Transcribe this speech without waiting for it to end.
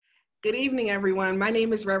Good evening, everyone. My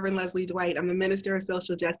name is Reverend Leslie Dwight. I'm the Minister of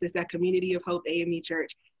Social Justice at Community of Hope AME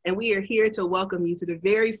Church, and we are here to welcome you to the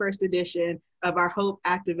very first edition of our Hope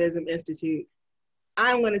Activism Institute.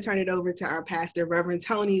 I'm going to turn it over to our pastor, Reverend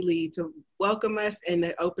Tony Lee, to welcome us and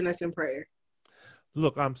to open us in prayer.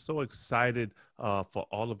 Look, I'm so excited for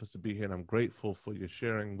all of us to be here, and I'm grateful for your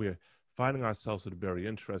sharing. We're finding ourselves at a very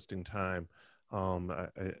interesting time. I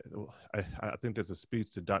think there's a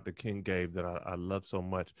speech that Dr. King gave that I love so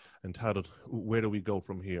much, entitled, "Where do we go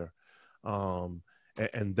from here?"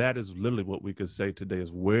 And that is literally what we could say today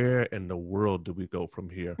is, where in the world do we go from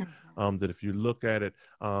here? That if you look at it,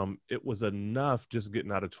 it was enough just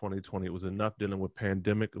getting out of 2020. It was enough dealing with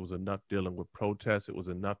pandemic. It was enough dealing with protests. It was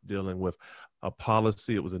enough dealing with a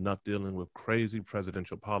policy. It was enough dealing with crazy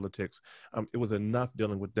presidential politics. It was enough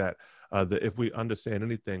dealing with that. That if we understand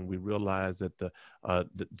anything, we realize that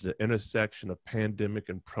the intersection of pandemic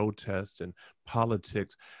and protests and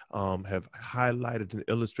politics have highlighted and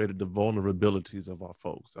illustrated the vulnerabilities of our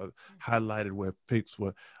folks, highlighted where folks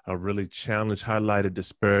were really challenged, highlighted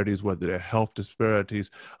disparities, whether they're health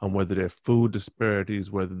disparities, whether they're food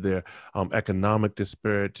disparities, whether they're economic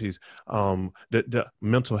disparities, the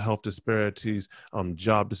mental health disparities,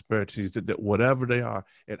 job disparities, that whatever they are,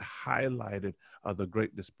 it highlighted the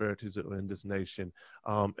great disparities that are in this nation.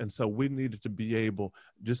 And so we needed to be able,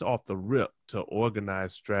 just off the rip, to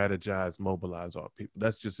organize, strategize, mobilize our people.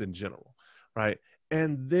 That's just in general, right?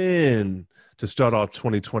 And then to start off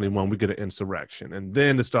 2021, we get an insurrection. And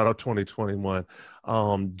then to start off 2021,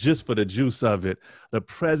 just for the juice of it, the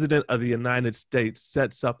president of the United States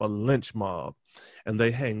sets up a lynch mob, and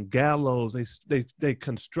they hang gallows. They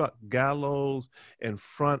construct gallows in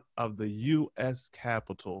front of the U.S.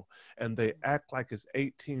 Capitol, and they act like it's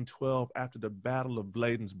 1812 after the Battle of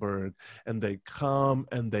Bladensburg, and they come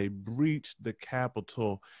and they breach the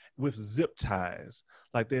Capitol with zip ties,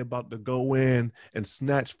 like they're about to go in and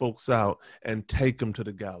snatch folks out and take them to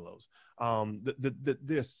the gallows.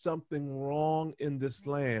 There's something wrong in this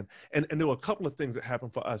land. And there were a couple of things that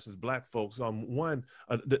happened for us as Black folks. One,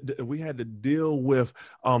 we had to deal with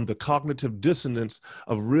the cognitive dissonance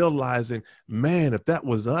of realizing, man, if that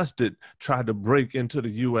was us that tried to break into the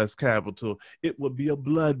U.S. Capitol, it would be a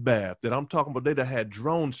bloodbath. That I'm talking about, they'd have had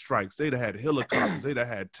drone strikes, they'd have had helicopters, they'd have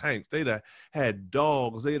had tanks, they'd have had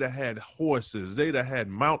dogs, they'd have had horses, they'd have had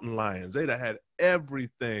mountain lions, they'd have had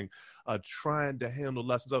everything trying to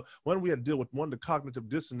handle us. So when we had to deal with the cognitive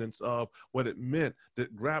dissonance of what it meant,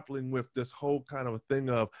 that grappling with this whole kind of a thing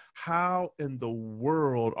of how in the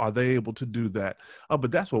world are they able to do that?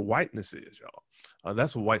 But that's what whiteness is, y'all.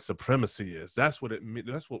 That's what white supremacy is. That's what it means.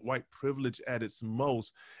 That's what white privilege at its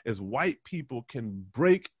most is. White people can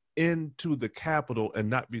break into the Capitol and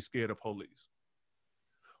not be scared of police.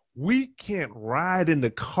 We can't ride in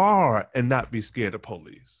the car and not be scared of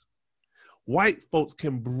police. White folks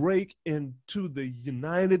can break into the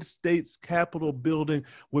United States Capitol building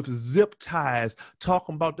with zip ties,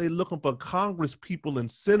 talking about they looking for Congress people and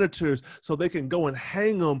senators so they can go and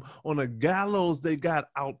hang them on a gallows they got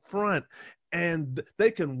out front. And they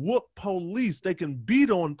can whoop police, they can beat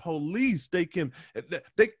on police, they kill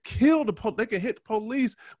they can hit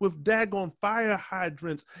police with daggone fire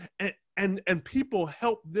hydrants, and people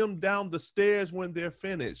help them down the stairs when they're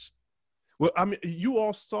finished. Well, I mean, you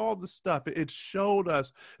all saw the stuff. It showed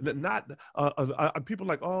us that not people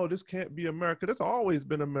like, oh, this can't be America. That's always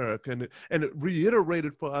been America, and it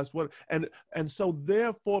reiterated for us what. And so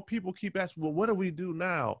therefore, people keep asking, well, what do we do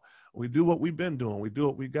now? We do what we've been doing. We do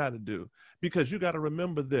what we got to do, because you got to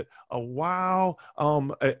remember that while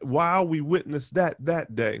we witnessed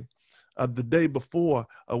that day, the day before,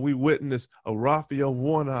 we witnessed Raphael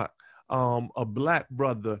Warnock, a Black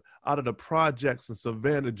brother out of the projects in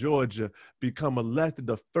Savannah, Georgia, become elected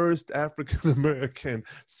the first African-American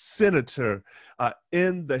senator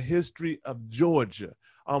in the history of Georgia.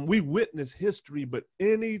 We witness history, but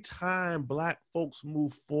anytime Black folks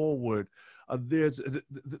move forward, there's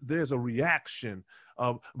a reaction,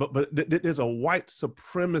 but there's a white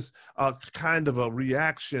supremacist kind of a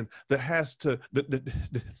reaction that has to.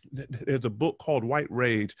 There's a book called White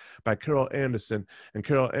Rage by Carol Anderson, and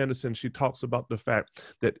Carol Anderson, she talks about the fact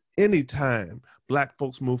that anytime Black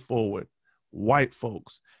folks move forward, white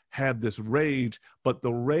folks have this rage, but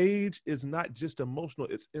the rage is not just emotional;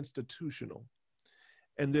 it's institutional.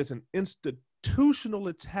 And there's an institutional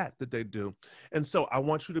attack that they do. And so I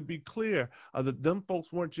want you to be clear that them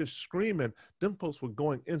folks weren't just screaming, them folks were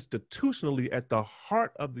going institutionally at the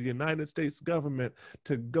heart of the United States government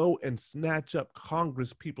to go and snatch up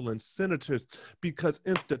Congress people and senators, because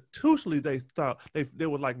institutionally they thought, they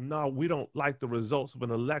were like, no, we don't like the results of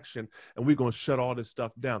an election and we're going to shut all this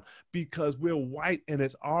stuff down because we're white and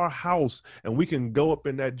it's our house and we can go up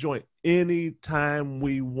in that joint anytime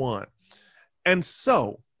we want. And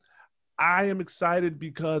so I am excited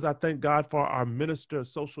because I thank God for our Minister of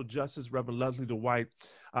Social Justice, Reverend Leslie Dwight.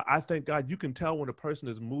 I thank God you can tell when a person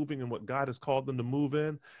is moving in what God has called them to move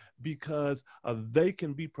in, because they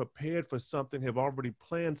can be prepared for something, have already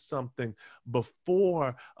planned something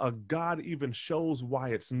before God even shows why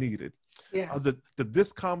it's needed. Yes.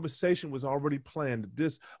 This conversation was already planned.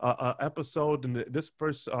 This episode and this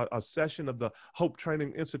first session of the Hope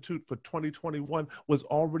Training Institute for 2021 was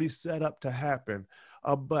already set up to happen.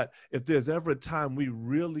 But if there's ever a time we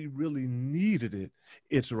really, really needed it,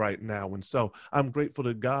 it's right now. And so I'm grateful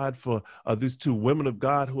to God for these two women of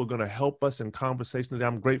God who are going to help us in conversation today.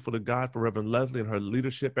 I'm grateful to God for Reverend Leslie and her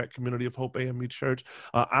leadership at Community of Hope AME Church.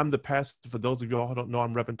 I'm the pastor. For those of you all who don't know,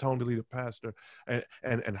 I'm Reverend Tony Lee, the pastor,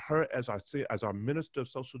 and her as our Minister of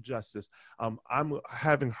Social Justice. I'm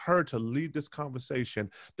having her to lead this conversation,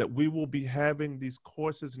 that we will be having these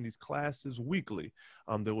courses and these classes weekly.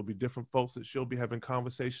 There will be different folks that she'll be having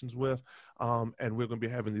conversations with, and we're going to be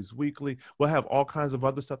having these weekly. We'll have all kinds of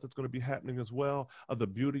other stuff that's going to be happening as well. The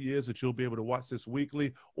beauty is that you'll be able to watch this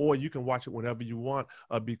weekly, or you can watch it whenever you want,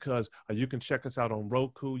 because you can check us out on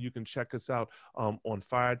Roku, you can check us out on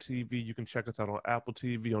Fire TV, you can check us out on Apple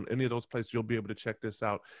TV, on any of those places. You'll be able to check this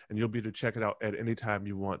out, and you'll be able to check it out at any time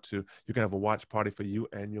you want to. You can have a watch party for you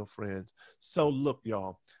and your friends. So look,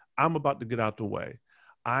 y'all, I'm about to get out the way.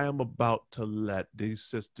 I am about to let these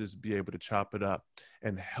sisters be able to chop it up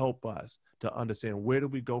and help us to understand, where do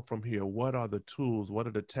we go from here? What are the tools? What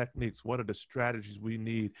are the techniques? What are the strategies we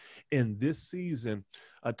need in this season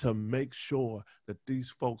to make sure that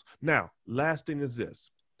these folks... Now, last thing is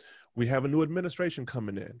this. We have a new administration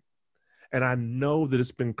coming in. And I know that it's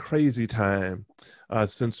been crazy time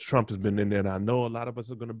since Trump has been in there. And I know a lot of us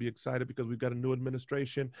are going to be excited because we've got a new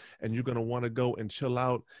administration, and you're going to want to go and chill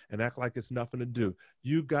out and act like it's nothing to do.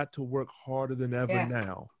 You got to work harder than ever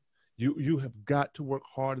now. You have got to work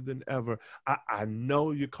harder than ever. I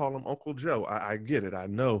know you call him Uncle Joe. I get it. I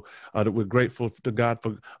know that we're grateful to God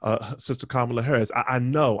for Sister Kamala Harris. I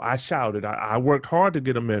know. I shouted. I worked hard to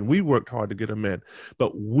get him in. We worked hard to get him in.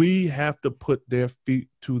 But we have to put their feet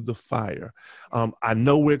to the fire. I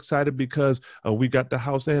know we're excited because we got the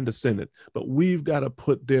House and the Senate, but we've got to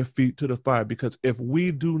put their feet to the fire, because if we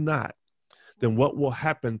do not, then what will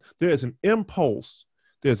happen? There is an impulse.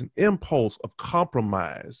 There's an impulse of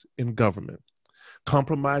compromise in government.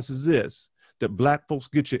 Compromise is this, that Black folks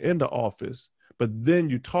get you into office, but then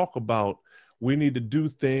you talk about, we need to do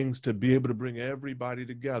things to be able to bring everybody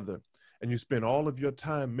together. And you spend all of your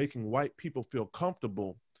time making white people feel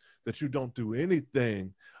comfortable, that you don't do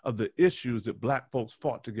anything of the issues that Black folks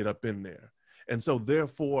fought to get up in there. And so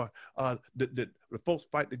therefore, the folks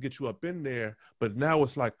fight to get you up in there, but now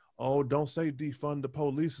it's like, oh, don't say defund the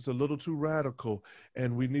police. It's a little too radical.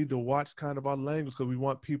 And we need to watch kind of our language because we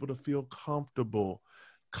want people to feel comfortable.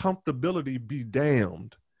 Comfortability be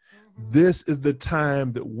damned. This is the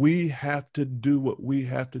time that we have to do what we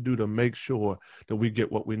have to do to make sure that we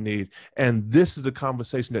get what we need. And this is the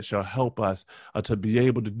conversation that shall help us to be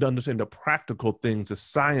able to understand the practical things, the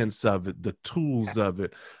science of it, the tools of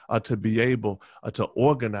it, to be able to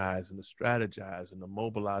organize and to strategize and to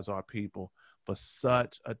mobilize our people for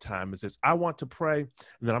such a time as this. I want to pray, and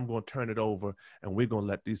then I'm going to turn it over, and we're going to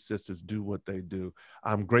let these sisters do what they do.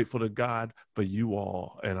 I'm grateful to God for you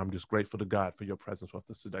all, and I'm just grateful to God for your presence with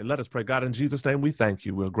us today. Let us pray. God, in Jesus' name, we thank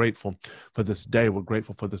you. We're grateful for this day. We're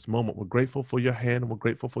grateful for this moment. We're grateful for your hand, and we're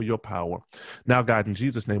grateful for your power. Now, God, in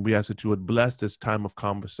Jesus' name, we ask that you would bless this time of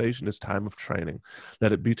conversation, this time of training.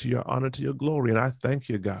 Let it be to your honor, to your glory, and I thank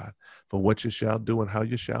you, God, for what you shall do and how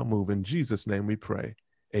you shall move. In Jesus' name we pray.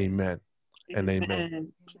 Amen. And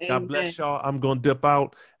amen. God bless y'all. I'm going to dip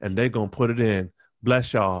out, and they're going to put it in.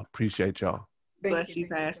 Bless y'all. Appreciate y'all. Bless you,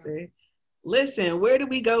 Pastor. Listen, where do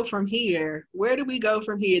we go from here? Where do we go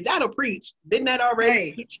from here? That'll preach. Didn't that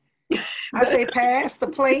already preach? I say pass the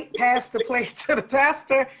plate to the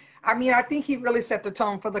pastor. I mean, I think he really set the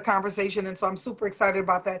tone for the conversation. And so I'm super excited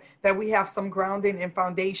about that we have some grounding and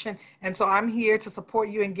foundation. And so I'm here to support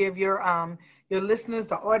you and give your listeners,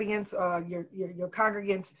 the audience, your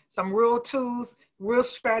congregants, some real tools, real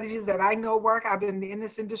strategies that I know work. I've been in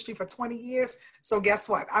this industry for 20 years. So guess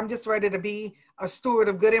what? I'm just ready to be a steward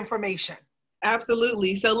of good information.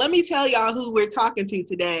 Absolutely. So let me tell y'all who we're talking to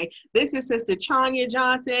today. This is Sister Chania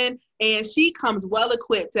Johnson, and she comes well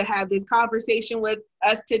equipped to have this conversation with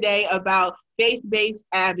us today about faith-based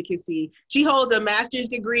advocacy. She holds a master's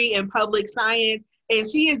degree in public science, and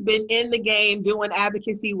she has been in the game doing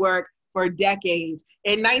advocacy work for decades.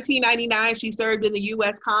 In 1999, she served in the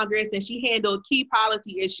U.S. Congress, and she handled key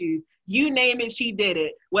policy issues. You name it, she did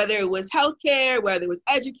it. Whether it was healthcare, whether it was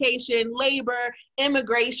education, labor,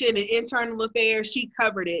 immigration, and internal affairs, she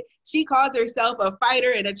covered it. She calls herself a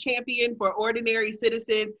fighter and a champion for ordinary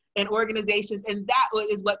citizens and organizations, and that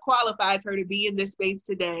is what qualifies her to be in this space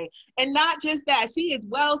today. And not just that, she is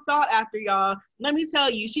well sought after, y'all. Let me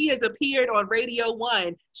tell you, she has appeared on Radio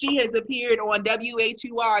 1. She has appeared on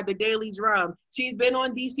WHUR, The Daily Drum. She's been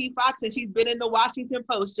on DC Fox, and she's been in the Washington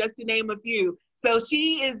Post, just to name a few. So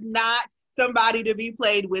she is not somebody to be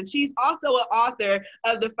played with. She's also an author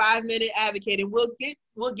of the 5-Minute Advocate, and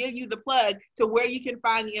we'll give you the plug to where you can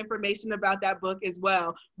find the information about that book as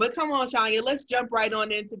well. But come on, Chania, let's jump right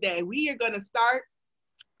on in today. We are going to start,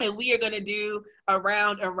 and we are going to do a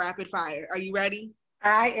round of rapid fire. Are you ready?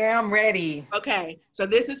 I am ready. Okay, so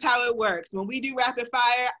this is how it works. When we do rapid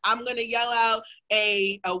fire, I'm going to yell out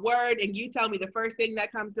a word, and you tell me the first thing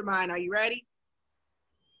that comes to mind. Are you ready?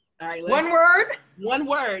 All right. One word? One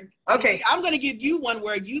word. Okay. I'm going to give you one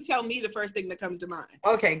word. You tell me the first thing that comes to mind.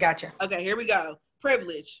 Okay, gotcha. Okay, here we go.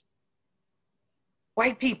 Privilege.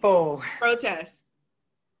 White people. Protest.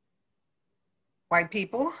 White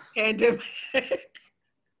people. Pandemic.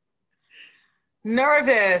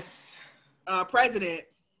 Nervous. President.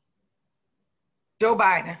 Joe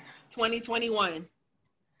Biden. 2021.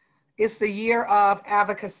 It's the year of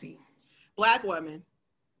advocacy. Black woman.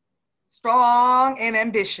 Strong and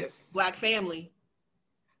ambitious. Black family.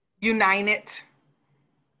 United.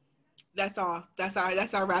 That's all. That's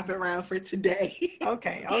our rapid round for today.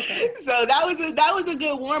 Okay. So that was a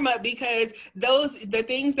good warm up, because the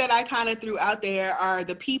things that I kind of threw out there are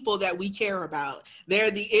the people that we care about.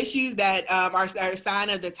 They're the issues that are a sign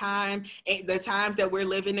of the times that we're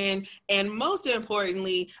living in, and most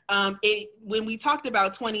importantly, when we talked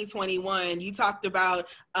about 2021, you talked about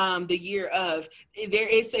the year of.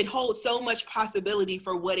 It holds so much possibility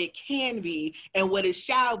for what it can be and what it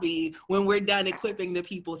shall be when we're done equipping the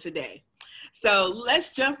people today. So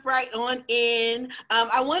let's jump right on in.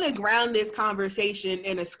 I want to ground this conversation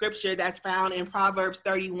in a scripture that's found in Proverbs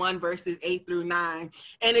 31, verses 8 through 9.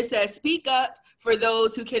 And it says, "Speak up for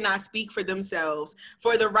those who cannot speak for themselves,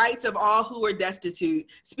 for the rights of all who are destitute.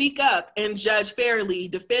 Speak up and judge fairly.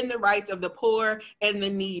 Defend the rights of the poor and the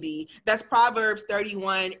needy." That's Proverbs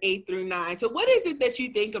 31, 8 through 9. So what is it that you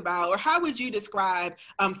think about, or how would you describe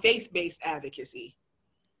faith-based advocacy?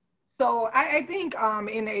 So I think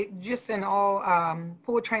in all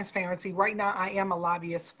full transparency, right now I am a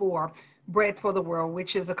lobbyist for Bread for the World,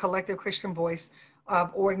 which is a collective Christian voice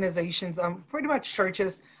of organizations, pretty much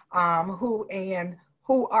churches who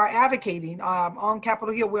are advocating on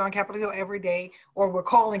Capitol Hill. We're on Capitol Hill every day, or we're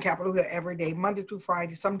calling Capitol Hill every day, Monday through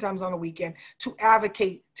Friday, sometimes on the weekend, to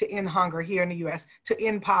advocate to end hunger here in the U.S., to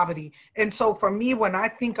end poverty. And so for me, when I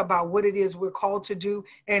think about what it is we're called to do,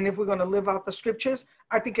 and if we're going to live out the scriptures,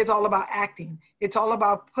 I think it's all about acting. It's all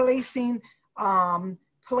about placing in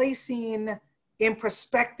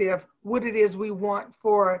perspective what it is we want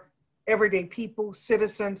for everyday people,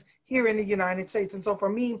 citizens here in the United States. And so for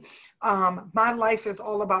me, my life is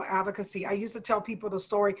all about advocacy. I used to tell people the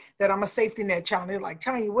story that I'm a safety net child. They're like,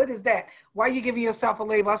 "Chania, what is that? Why are you giving yourself a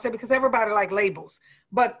label?" I said, because everybody like labels.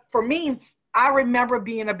 But for me, I remember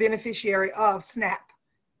being a beneficiary of SNAP,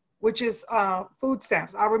 which is food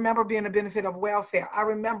stamps. I remember being a benefit of welfare. I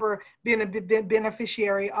remember being a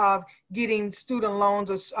beneficiary of getting student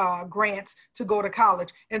loans or grants to go to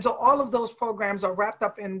college. And so all of those programs are wrapped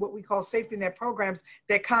up in what we call safety net programs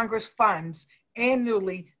that Congress funds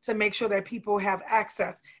annually to make sure that people have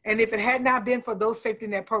access. And if it had not been for those safety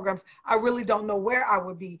net programs, I really don't know where I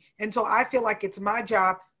would be. And so I feel like it's my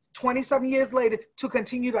job 27 years later to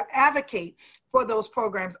continue to advocate for those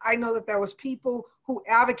programs. I know that there was people who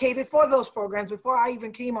advocated for those programs before I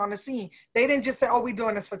even came on the scene. They didn't just say, "Oh, we're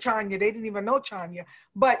doing this for Chania." They didn't even know Chania.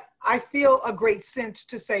 But I feel a great sense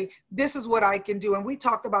to say, this is what I can do. And we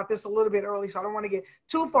talked about this a little bit early, so I don't want to get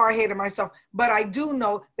too far ahead of myself. But I do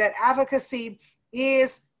know that advocacy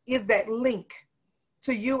is that link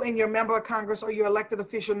to you and your member of Congress or your elected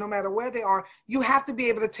official, no matter where they are. You have to be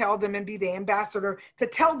able to tell them and be the ambassador to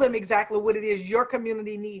tell them exactly what it is your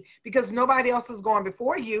community needs, because nobody else is going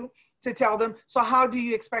before you to tell them. So how do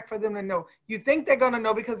you expect for them to know? You think they're going to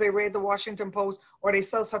know because they read the Washington Post or they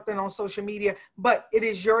saw something on social media, but it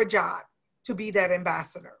is your job to be that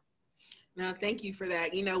ambassador. No, thank you for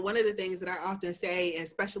that. You know, one of the things that I often say,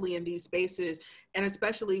 especially in these spaces, and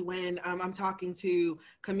especially when I'm talking to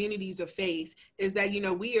communities of faith, is that, you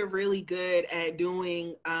know, we are really good at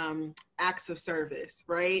doing acts of service,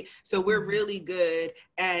 right? So we're really good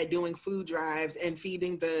at doing food drives and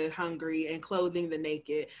feeding the hungry and clothing the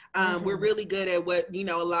naked. We're really good at what, you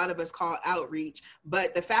know, a lot of us call outreach.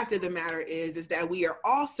 But the fact of the matter is that we are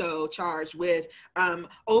also charged with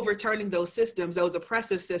overturning those systems, those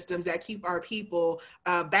oppressive systems that keep our people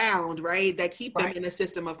bound, right? That keep them in a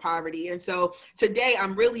system of poverty. And so today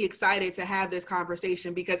I'm really excited to have this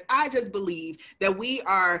conversation because I just believe that we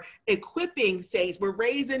are equipping saints. We're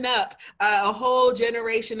raising up a whole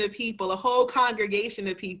generation of people, a whole congregation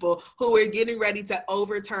of people who are getting ready to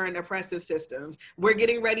overturn oppressive systems. We're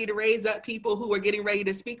getting ready to raise up people who are getting ready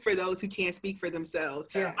to speak for those who can't speak for themselves.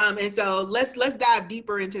 Yes. And so let's dive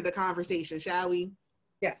deeper into the conversation, shall we?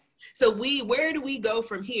 Yes. So where do we go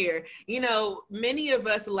from here? You know, many of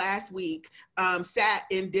us last week sat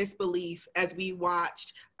in disbelief as we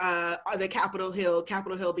watched the Capitol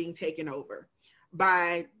Hill being taken over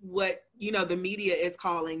by what, you know, the media is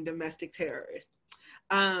calling domestic terrorists.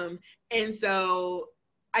 And so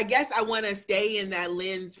I guess I want to stay in that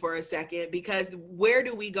lens for a second, because where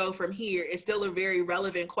do we go from here is still a very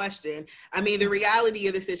relevant question. I mean, the reality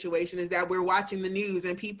of the situation is that we're watching the news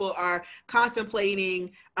and people are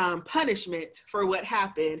contemplating punishment for what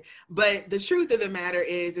happened. But the truth of the matter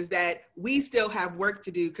is that we still have work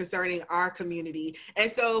to do concerning our community. And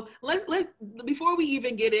so let's before we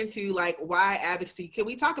even get into like why advocacy, can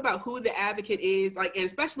we talk about who the advocate is, like, and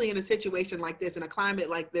especially in a situation like this, in a climate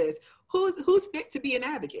like this, who's fit to be an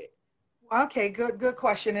advocate? Okay, good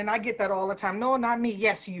question. And I get that all the time. No, not me.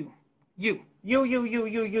 Yes, you,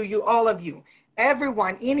 all of you.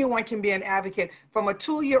 Everyone, anyone can be an advocate, from a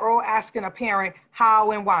 2-year-old asking a parent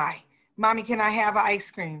how and why. Mommy, can I have ice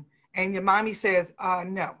cream? And your mommy says,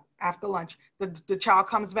 no, after lunch. The child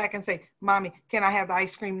comes back and say, Mommy, can I have the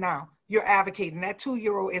ice cream now? You're advocating. That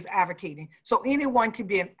 2-year-old is advocating. So anyone can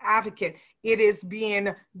be an advocate. It is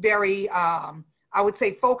being very, I would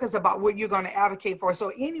say, focused about what you're going to advocate for.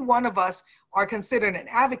 So any one of us are considered an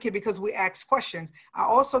advocate because we ask questions. I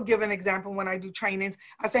also give an example when I do trainings.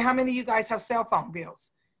 I say, how many of you guys have cell phone bills?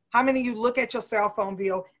 How many of you look at your cell phone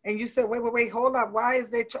bill and you say, wait, hold up. Why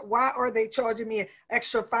are they charging me an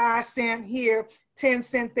extra 5 cents here, 10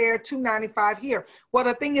 cents there, $2.95 here? Well,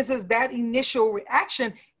 the thing is that initial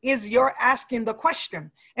reaction is you're asking the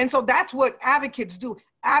question. And so that's what advocates do.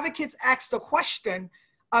 Advocates ask the question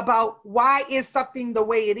about why is something the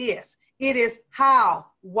way it is. It is how,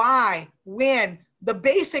 why, when, the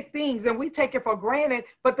basic things, and we take it for granted.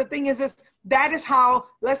 But the thing is that is how,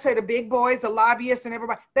 let's say, the big boys, the lobbyists and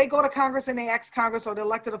everybody, they go to Congress and they ask Congress or the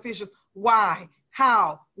elected officials, why,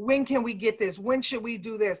 how, when can we get this? When should we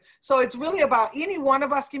do this? So it's really about any one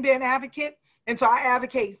of us can be an advocate. And so I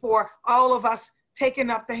advocate for all of us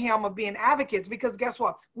taking up the helm of being advocates, because guess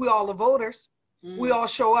what? We all are voters. We all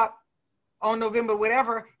show up on November,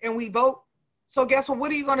 whatever, and we vote. So guess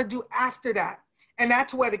what are you going to do after that? And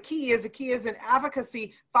that's where the key is. The key is in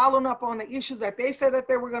advocacy, following up on the issues that they said that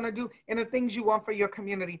they were going to do and the things you want for your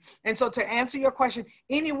community. And so to answer your question,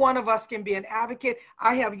 any one of us can be an advocate.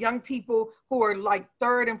 I have young people who are like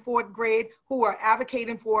 3rd and 4th grade who are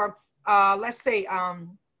advocating for, let's say,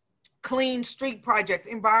 clean street projects,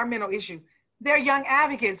 environmental issues. They're young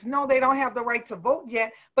advocates. No, they don't have the right to vote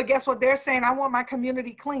yet, but guess what? They're saying, I want my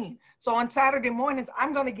community clean. So on Saturday mornings,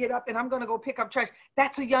 I'm going to get up and I'm going to go pick up trash.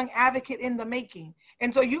 That's a young advocate in the making.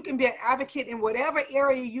 And so you can be an advocate in whatever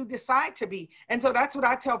area you decide to be. And so that's what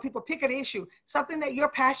I tell people, pick an issue, something that you're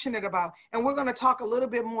passionate about. And we're going to talk a little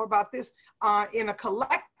bit more about this in a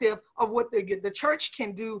collective of what the church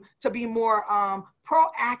can do to be more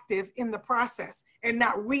proactive in the process and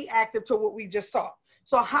not reactive to what we just saw.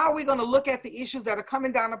 So how are we going to look at the issues that are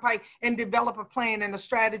coming down the pike and develop a plan and a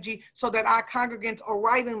strategy so that our congregants are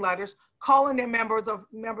writing letters, calling their members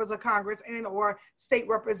of Congress and or state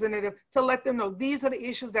representative to let them know these are the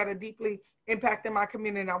issues that are deeply impacting my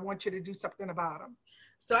community and I want you to do something about them.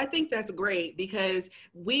 So I think that's great, because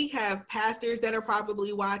we have pastors that are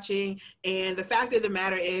probably watching. And the fact of the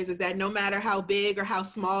matter is that no matter how big or how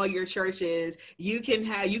small your church is, you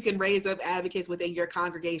can raise up advocates within your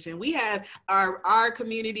congregation. We have our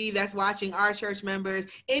community that's watching, our church members.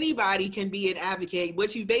 Anybody can be an advocate.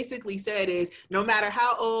 What you basically said is no matter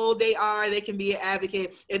how old they are, they can be an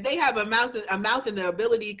advocate. If they have a mouth and the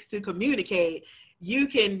ability to communicate, you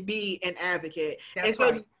can be an advocate. That's and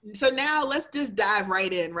so, right. So now let's just dive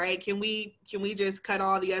right in, right? Can we just cut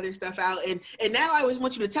all the other stuff out? And now I just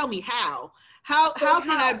want you to tell me how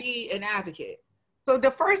can I be an advocate? So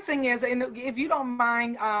the first thing is, and if you don't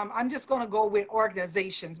mind, I'm just going to go with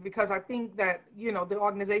organizations, because I think that, you know, the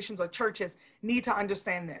organizations or churches need to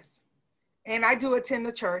understand this. And I do attend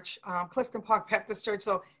the church, Clifton Park Baptist Church.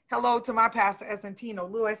 So hello to my pastor, Esentino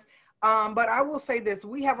Lewis. But I will say this,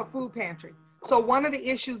 we have a food pantry. So one of the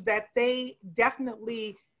issues that they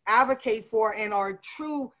definitely advocate for and are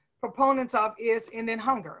true proponents of is ending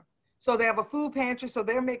hunger. So they have a food pantry, so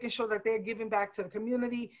they're making sure that they're giving back to the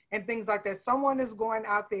community and things like that. Someone is going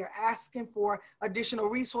out there asking for additional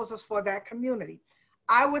resources for that community.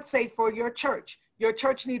 I would say for your church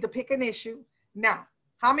needs to pick an issue. Now,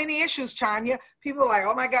 how many issues, Chania? People are like,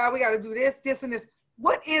 oh my God, we got to do this, this, and this.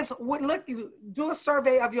 Do a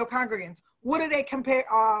survey of your congregants. What are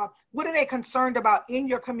they concerned about in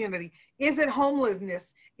your community? Is it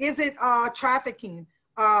homelessness? Is it trafficking?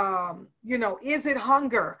 Is it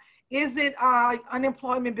hunger? Is it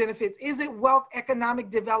unemployment benefits? Is it wealth, economic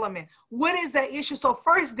development? What is that issue? So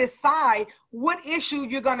first decide what issue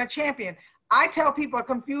you're gonna champion. I tell people a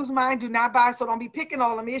confused mind do not buy, so don't be picking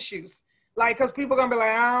all them issues. Like, cause people are gonna be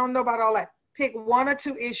like, I don't know about all that. Pick one or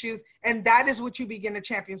two issues, and that is what you begin to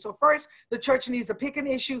champion. So first, the church needs to pick an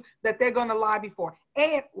issue that they're gonna lobby for.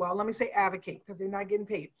 And, well, let me say advocate, because they're not getting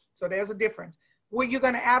paid. So there's a difference. What you're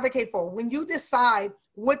gonna advocate for. When you decide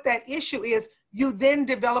what that issue is, you then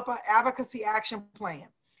develop an advocacy action plan.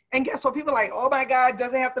 And guess what? People are like, oh my God,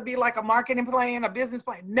 does it have to be like a marketing plan, a business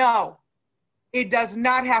plan? No, it does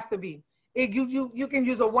not have to be. You can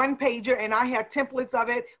use a one-pager, and I have templates of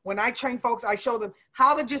it. When I train folks, I show them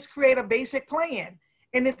how to just create a basic plan.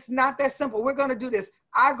 And it's not that simple. We're gonna do this.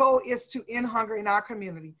 Our goal is to end hunger in our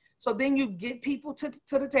community. So then you get people to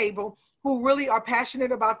the table who really are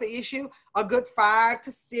passionate about the issue, a good 5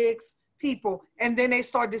 to 6 people, and then they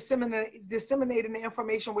start disseminating the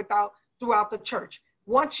information throughout the church.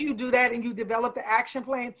 Once you do that and you develop the action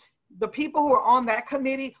plan, the people who are on that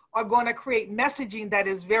committee are going to create messaging that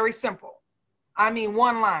is very simple. I mean,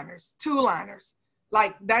 one-liners, two-liners,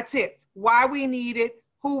 like that's it. Why we need it,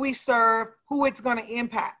 who we serve, who it's going to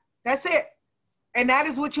impact. That's it. And that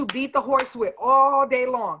is what you beat the horse with all day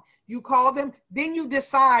long. You call them, then you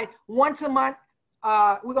decide once a month,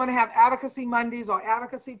 we're going to have advocacy Mondays or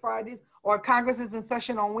advocacy Fridays, or Congress is in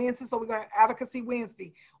session on Wednesday, so we're going to have advocacy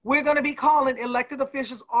Wednesday. We're going to be calling elected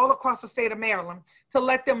officials all across the state of Maryland to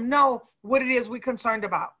let them know what it is we're concerned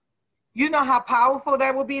about. You know how powerful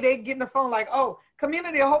that will be? They get in the phone like, oh,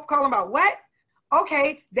 Community of Hope calling about what?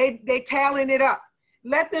 Okay, they tallying it up.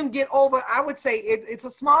 Let them get over, I would say it's a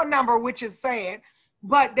small number, which is sad,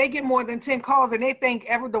 but they get more than 10 calls and they think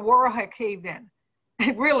the world had caved in.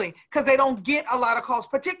 Really, because they don't get a lot of calls,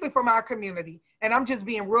 particularly from our community. And I'm just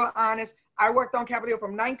being real honest. I worked on Capitol Hill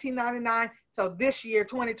from 1999 till this year,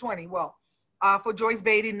 2020. Well, for Joyce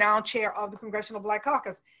Beatty, now chair of the Congressional Black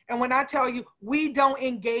Caucus. And when I tell you, we don't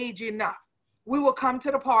engage enough. We will come to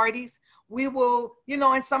the parties. We will,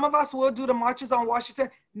 and some of us will do the marches on Washington.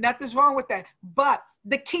 Nothing's wrong with that. But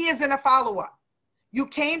the key is in a follow-up. You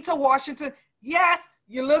came to Washington. Yes,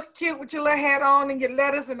 you look cute with your little hat on and your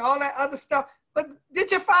letters and all that other stuff. But did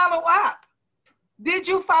you follow up? Did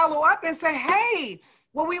you follow up and say, hey,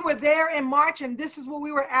 well, we were there in March and this is what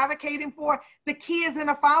we were advocating for? The key is in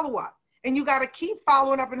a follow-up. And you got to keep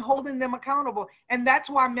following up and holding them accountable. And that's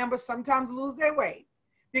why members sometimes lose their way,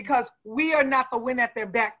 because we are not the wind at their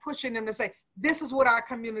back pushing them to say, this is what our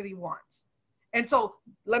community wants. And so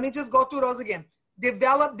let me just go through those again.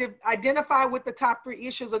 Identify what the top 3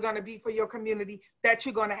 issues are going to be for your community that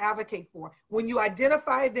you're going to advocate for. When you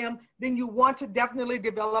identify them, then you want to definitely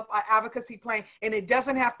develop an advocacy plan, and it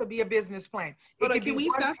doesn't have to be a business plan. Can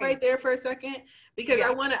we stop right there for a second? Because yeah.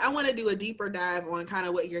 I want to do a deeper dive on kind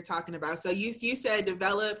of what you're talking about. So you said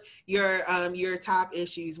develop your top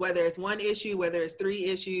issues, whether it's 1 issue, whether it's 3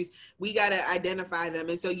 issues, we got to identify them.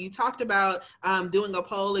 And so you talked about doing a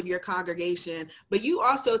poll of your congregation, but you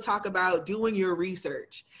also talk about doing your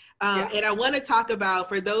research. And I want to talk about,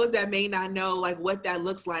 for those that may not know, like what that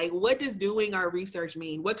looks like, what does doing our research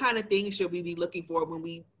mean? What kind of things should we be looking for when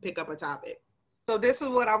we pick up a topic? So this is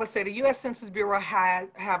what I would say. The U.S. Census Bureau have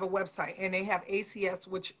a website, and they have ACS,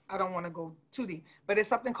 which I don't want to go too deep, but it's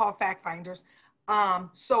something called Fact Finders.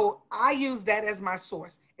 So I use that as my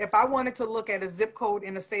source. If I wanted to look at a zip code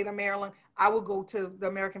in the state of Maryland, I would go to the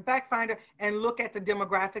American Fact Finder and look at the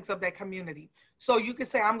demographics of that community. So you can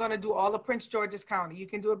say, I'm going to do all of Prince George's County. You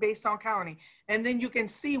can do it based on county. And then you can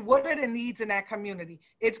see what are the needs in that community.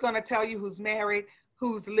 It's going to tell you who's married,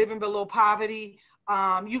 who's living below poverty.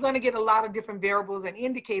 You're going to get a lot of different variables and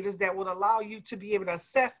indicators that will allow you to be able to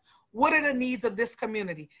assess what are the needs of this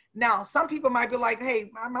community. Now, some people might be like, hey,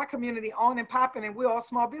 my community on and popping and we're all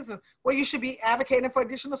small business. Well, you should be advocating for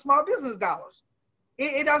additional small business dollars.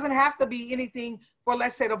 It doesn't have to be anything for,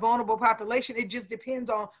 let's say, the vulnerable population. It just depends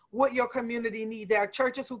on what your community needs. There are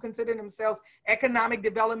churches who consider themselves economic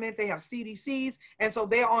development. They have CDCs, and so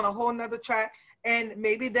they're on a whole nother track. And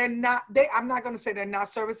maybe they're not, I'm not going to say they're not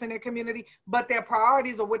servicing their community, but their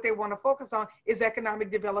priorities or what they want to focus on is economic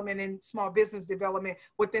development and small business development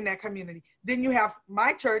within that community. Then you have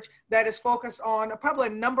my church that is focused on probably a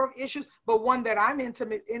number of issues, but one that I'm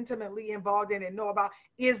intimately involved in and know about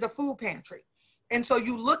is the food pantry. And so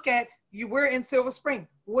you look at, we're in Silver Spring.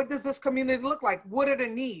 What does this community look like? What are the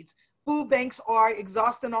needs? Food banks are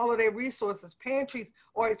exhausting all of their resources, pantries,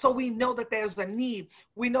 so we know that there's a need.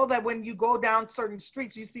 We know that when you go down certain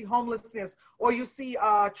streets, you see homelessness or you see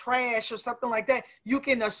trash or something like that, you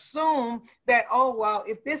can assume that, oh, well,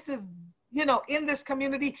 if this is, in this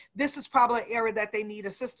community, this is probably an area that they need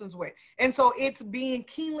assistance with. And so it's being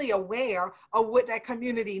keenly aware of what that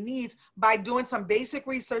community needs by doing some basic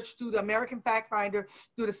research through the American Fact Finder,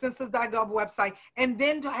 through the census.gov website, and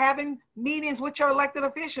then having meetings with your elected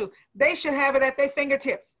officials. They should have it at their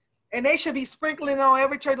fingertips. And they should be sprinkling on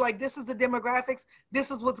every church, like, this is the demographics, this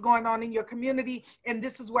is what's going on in your community, and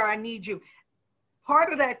this is where I need you.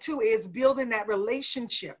 Part of that too is building that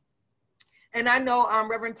relationship. And I know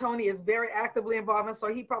Reverend Tony is very actively involved, and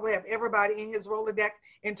so he probably have everybody in his Rolodex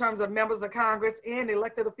in terms of members of Congress and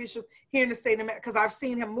elected officials here in the state of America, because I've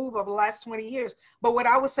seen him move over the last 20 years. But what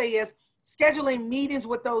I would say is scheduling meetings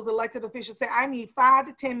with those elected officials. Say, I need 5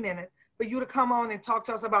 to 10 minutes for you to come on and talk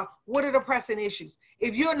to us about what are the pressing issues.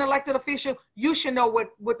 If you're an elected official, you should know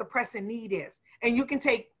what the pressing need is. And you can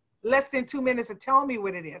take less than 2 minutes to tell me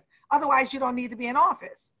what it is. Otherwise, you don't need to be in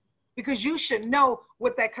office, because you should know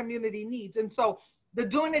what that community needs. And so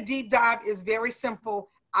doing a deep dive is very simple.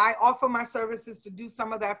 I offer my services to do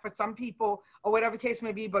some of that for some people or whatever case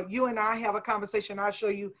may be, but you and I have a conversation. I'll show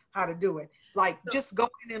you how to do it. Like, just go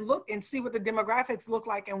in and look and see what the demographics look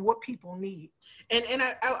like and what people need. And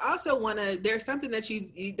I also want to, there's something that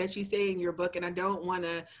you say in your book, and I don't want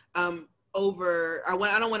to, I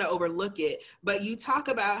don't want to overlook it, but you talk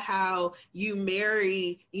about how you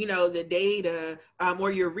marry, the data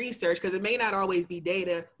or your research, because it may not always be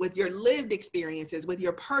data, with your lived experiences, with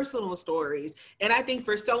your personal stories. And I think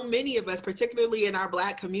for so many of us, particularly in our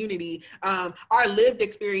Black community, our lived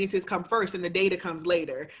experiences come first and the data comes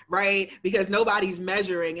later, right? Because nobody's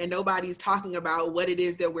measuring and nobody's talking about what it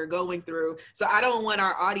is that we're going through. So I don't want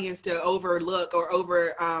our audience to overlook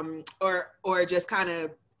or just kind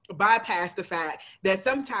of bypass the fact that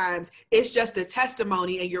sometimes it's just a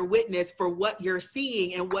testimony and your witness for what you're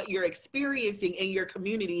seeing and what you're experiencing in your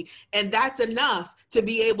community. And that's enough to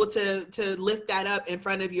be able to lift that up in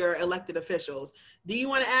front of your elected officials. Do you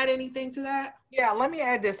want to add anything to that? Yeah, let me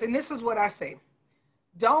add this. And this is what I say.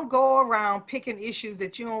 Don't go around picking issues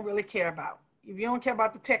that you don't really care about. If you don't care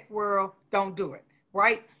about the tech world, don't do it,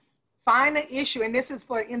 right? Find an issue, and this is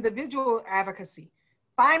for individual advocacy.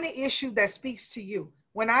 Find an issue that speaks to you.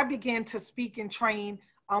 When I began to speak and train,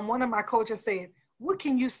 one of my coaches said, what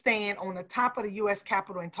can you stand on the top of the U.S.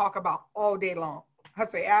 Capitol and talk about all day long? I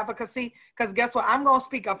say advocacy, because guess what? I'm going to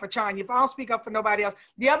speak up for Chanya. If I don't speak up for nobody else.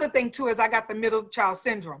 The other thing too is I got the middle child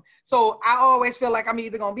syndrome. So I always feel like I'm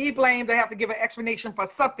either going to be blamed or have to give an explanation for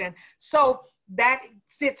something. So that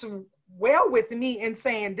sits well with me in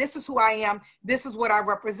saying, this is who I am. This is what I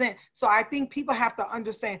represent. So I think people have to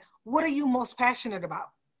understand, what are you most passionate about?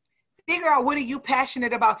 Figure out what are you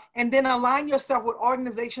passionate about, and then align yourself with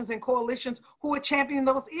organizations and coalitions who are championing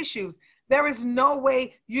those issues. There is no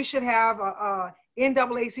way you should have a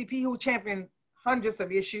NAACP who champion hundreds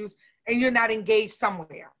of issues and you're not engaged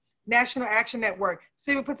somewhere. National Action Network,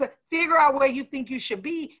 figure out where you think you should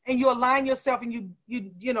be, and you align yourself and you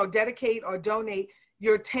dedicate or donate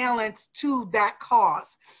your talents to that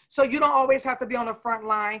cause. So you don't always have to be on the front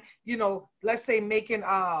line, let's say making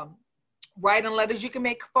writing letters. You can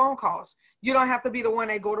make phone calls. You don't have to be the one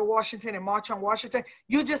that go to Washington and march on Washington.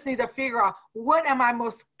 You just need to figure out, what am I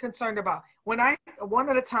most concerned about? One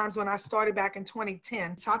of the times when I started back in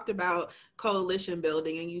 2010, talked about coalition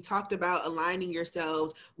building, and you talked about aligning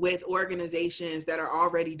yourselves with organizations that are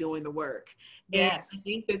already doing the work. Yes. And I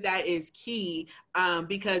think that is key,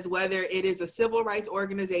 because whether it is a civil rights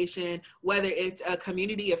organization, whether it's a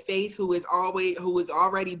community of faith who has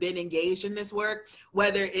already been engaged in this work,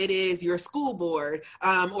 whether it is your school board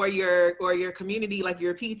or or your community, like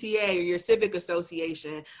your PTA or your civic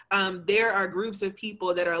association, there are groups of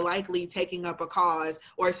people that are likely taking up a cause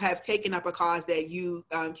or have taken up a cause that you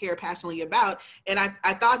care passionately about. And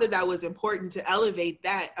I thought that that was important to elevate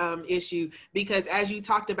that issue, because as you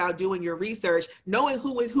talked about doing your research, knowing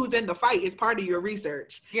who's in the fight is part of your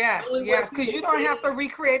research. Yes, yes, because you don't have to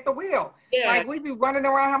recreate the wheel. Yeah. Like we be running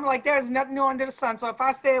around, I'm like, there's nothing new under the sun. So if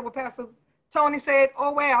I said what Pastor Tony said,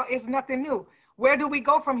 oh well, it's nothing new. Where do we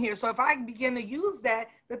go from here? So if I begin to use that,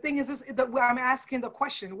 the thing is this, I'm asking the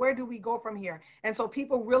question, where do we go from here? And so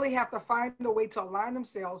people really have to find a way to align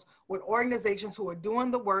themselves with organizations who are doing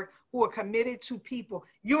the work, who are committed to people.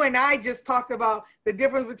 You and I just talked about the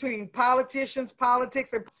difference between politicians,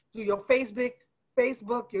 politics, and your Facebook,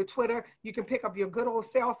 your Twitter. You can pick up your good old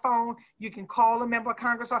cell phone. You can call a member of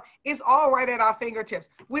Congress. It's all right at our fingertips.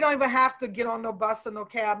 We don't even have to get on no bus or no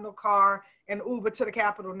cab, no car, and Uber to the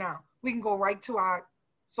Capitol now. We can go right to our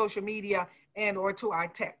social media and or to our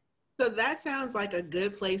tech. So that sounds like a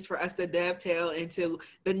good place for us to dovetail into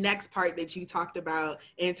the next part that you talked about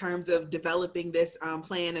in terms of developing this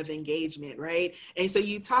plan of engagement, right? And so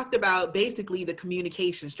you talked about basically the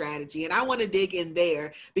communication strategy, and I want to dig in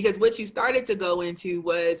there, because what you started to go into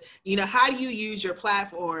was, you know, how do you use your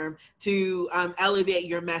platform to elevate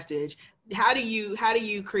your message? How do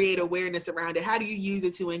you create awareness around it? How do you use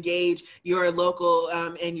it to engage your local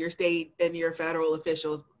and your state and your federal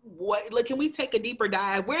officials? Can we take a deeper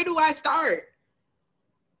dive? Where do I start?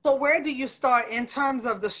 So where do you start in terms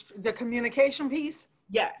of the communication piece?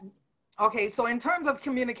 Yes. Okay, so in terms of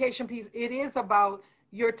communication piece, it is about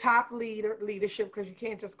your top leadership, because you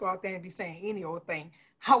can't just go out there and be saying any old thing.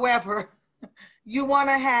 However, you want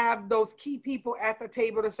to have those key people at the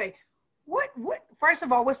table to say, first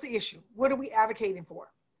of all, what's the issue? What are we advocating for?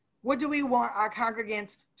 What do we want our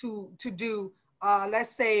congregants to do?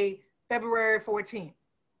 Let's say February 14th.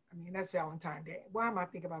 I mean, that's Valentine's Day. Why am I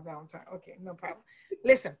thinking about Valentine? Okay, no problem.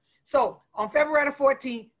 Listen, so on February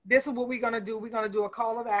 14th, this is what we're going to do. We're going to do a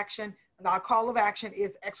call of action, and our call of action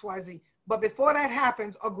is XYZ. But before that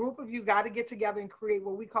happens, a group of you got to get together and create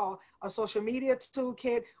what we call a social media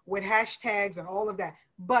toolkit with hashtags and all of that.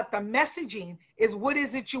 But the messaging is, what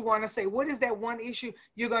is it you want to say? What is that one issue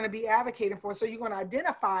you're going to be advocating for? So you're going to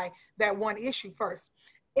identify that one issue first.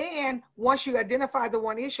 And once you identify the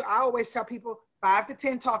one issue, I always tell people 5 to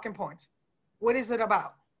 10 talking points. What is it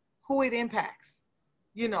about? Who it impacts?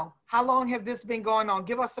 You know, how long have this been going on?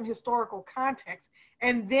 Give us some historical context.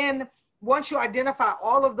 And then once you identify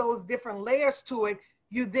all of those different layers to it,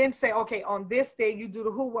 you then say, okay, on this day, you do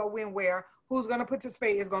the who, what, when, where. Who's going to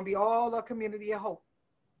participate? It's going to be all the community of hope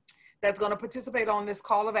that's going to participate on this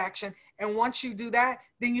call of action. And once you do that,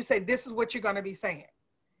 then you say, this is what you're going to be saying.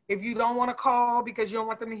 If you don't want to call because you don't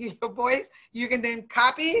want them to hear your voice, you can then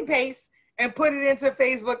copy and paste and put it into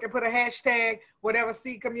Facebook and put a hashtag, whatever,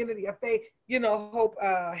 see community, if they, you know, hope,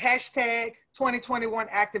 hashtag 2021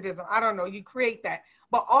 activism. I don't know, you create that.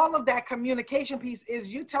 But all of that communication piece is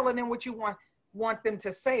you telling them what you want them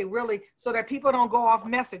to say, really, so that people don't go off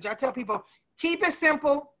message. I tell people, keep it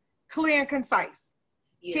simple, clear and concise.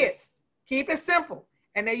 Yes. Kids, keep it simple.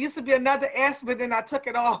 And there used to be another S, but then I took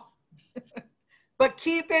it off. But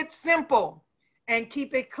keep it simple and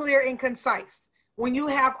keep it clear and concise. When you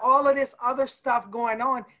have all of this other stuff going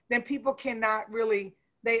on, then people cannot really,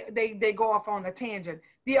 they go off on a tangent.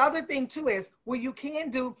 The other thing too is, what you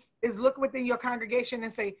can do is look within your congregation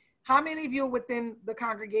and say, how many of you within the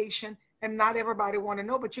congregation, and not everybody want to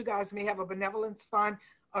know, but you guys may have a benevolence fund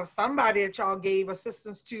of somebody that y'all gave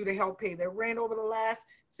assistance to help pay their rent over the last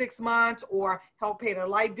 6 months, or help pay their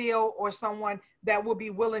light bill, or someone that will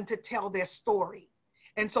be willing to tell their story.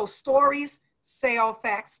 And so stories sell,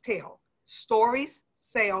 facts tell. Stories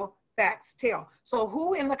sell, facts tell. So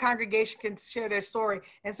who in the congregation can share their story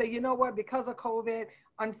and say, you know what, because of COVID,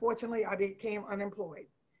 unfortunately, I became unemployed,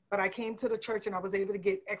 but I came to the church and I was able to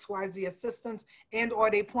get XYZ assistance, and or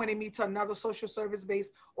they pointed me to another social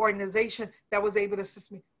service-based organization that was able to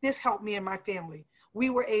assist me. This helped me and my family. We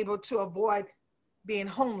were able to avoid being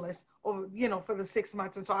homeless over, you know, for the 6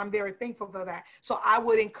 months. And so I'm very thankful for that. So I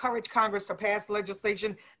would encourage Congress to pass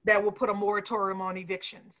legislation that will put a moratorium on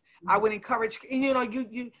evictions. Mm-hmm. I would encourage, you know,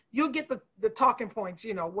 you get the talking points,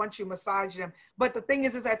 you know, once you massage them. But the thing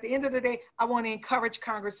is at the end of the day, I want to encourage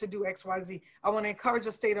Congress to do XYZ. I want to encourage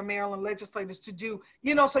the state of Maryland legislators to do,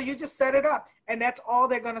 you know, so you just set it up. And that's all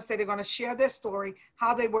they're going to say. They're going to share their story,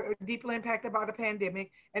 how they were deeply impacted by the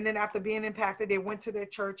pandemic. And then after being impacted, they went to their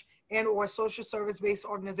church and or social service-based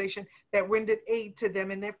organization that rendered aid to them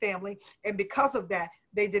and their family. And because of that,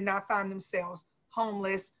 they did not find themselves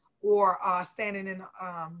homeless or standing in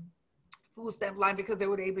food stamp line, because they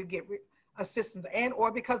were able to get assistance, and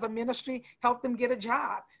or because a ministry helped them get a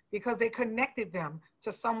job, because they connected them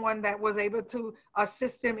to someone that was able to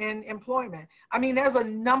assist them in employment. I mean, there's a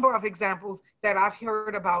number of examples that I've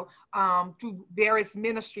heard about through various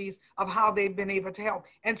ministries of how they've been able to help.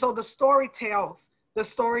 And so the story tells. The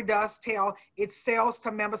story does tell. It sells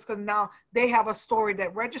to members because now they have a story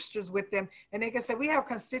that registers with them, and they can say, we have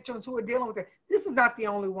constituents who are dealing with it. This is not the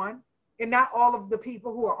only one. And not all of the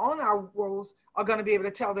people who are on our rolls are going to be able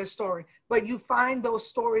to tell their story. But you find those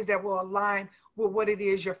stories that will align with what it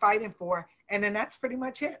is you're fighting for. And then that's pretty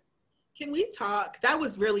much it. Can we talk? That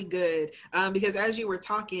was really good because as you were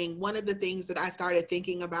talking, one of the things that I started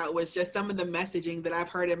thinking about was just some of the messaging that I've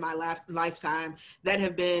heard in my lifetime that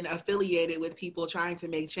have been affiliated with people trying to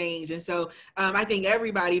make change. And so I think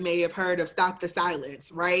everybody may have heard of Stop the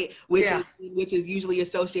Silence, right? Which is usually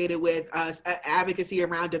associated with advocacy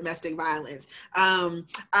around domestic violence. I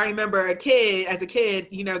remember as a kid,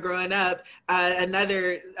 you know, growing up,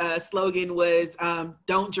 another slogan was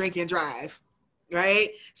don't drink and drive.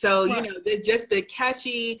 Right. So, you know, there's just the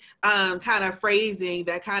catchy kind of phrasing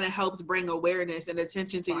that kind of helps bring awareness and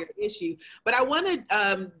attention to your issue. But I want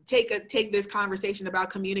to take this conversation about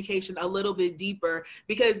communication a little bit deeper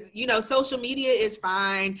because, you know, social media is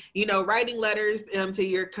fine. You know, writing letters to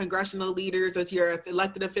your congressional leaders or to your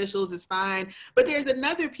elected officials is fine. But there's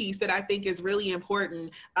another piece that I think is really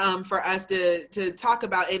important for us to talk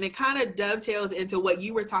about. And it kind of dovetails into what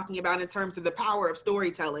you were talking about in terms of the power of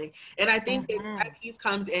storytelling. And I think that piece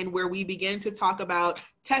comes in where we begin to talk about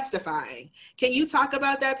testifying. Can you talk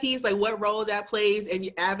about that piece, like what role that plays in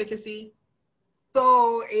your advocacy?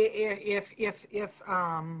 So if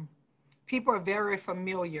people are very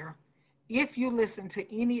familiar, if you listen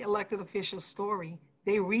to any elected official's story,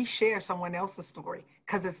 they reshare someone else's story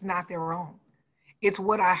because it's not their own. It's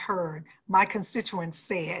what I heard, my constituents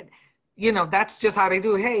said. You know, that's just how they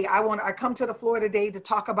do. Hey, I come to the floor today to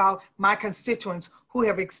talk about my constituents who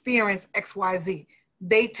have experienced XYZ.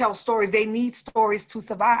 They tell stories. They need stories to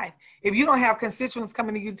survive. If you don't have constituents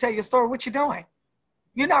coming to you to tell your story, what you doing?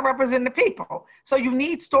 You're not representing the people. So you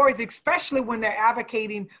need stories, especially when they're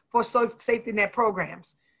advocating for safety net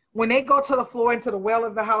programs. When they go to the floor into the well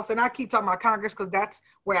of the House, and I keep talking about Congress because that's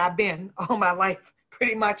where I've been all my life,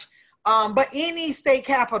 pretty much. But any state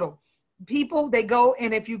capitol, people, they go,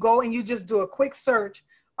 and if you go and you just do a quick search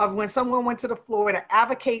of when someone went to the floor to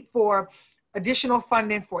advocate for additional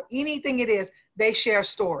funding for anything it is, they share a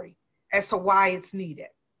story as to why it's needed.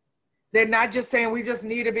 They're not just saying we just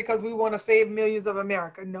need it because we want to save millions of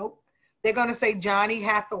America. Nope. They're going to say Johnny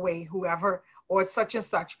Hathaway, whoever, or such and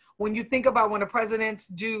such. When you think about when the presidents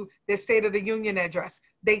do their State of the Union address,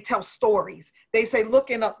 they tell stories. They say,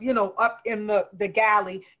 looking up, you know, up in the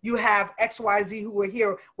galley, you have XYZ who are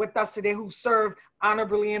here with us today, who served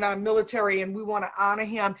honorably in our military, and we want to honor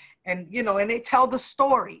him. And, you know, and they tell the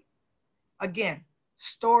story. Again,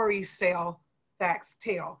 stories sell, facts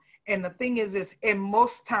tell. And the thing is and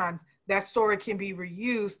most times that story can be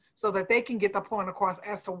reused so that they can get the point across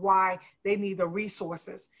as to why they need the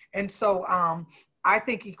resources. And so I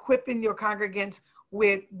think equipping your congregants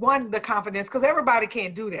with, one, the confidence, because everybody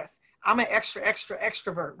can't do this. I'm an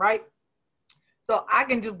extrovert, right? So I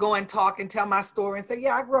can just go and talk and tell my story and say,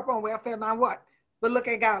 yeah, I grew up on welfare, now what? But look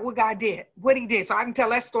at God, what God did, what he did. So I can tell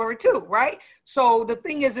that story too, right? So the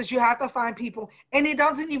thing is you have to find people, and it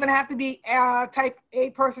doesn't even have to be type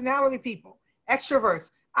A personality people,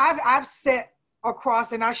 extroverts. I've set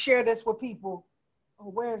across, and I share this with people.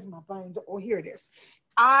 Oh, where's my binder? Oh, here it is.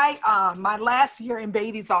 My last year in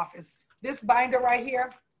Beatty's office, this binder right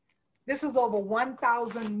here, this is over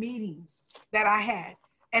 1,000 meetings that I had.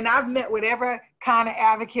 And I've met with every kind of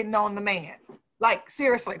advocate known to man. Like,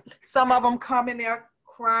 seriously, some of them come in there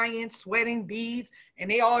crying, sweating beads, and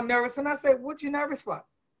they all nervous. And I said, what you nervous for?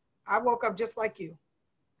 I woke up just like you.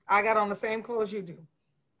 I got on the same clothes you do.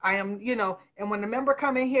 I am, you know, and when the member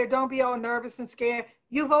come in here, don't be all nervous and scared.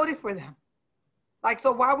 You voted for them. Like,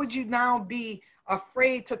 so why would you now be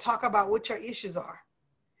afraid to talk about what your issues are?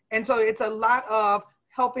 And so it's a lot of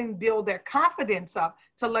helping build their confidence up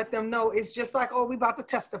to let them know it's just like, oh, we about to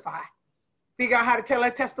testify. Figure out how to tell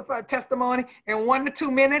that testimony in 1 to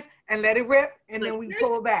 2 minutes and let it rip, and then we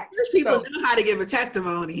pull back. People know how to give a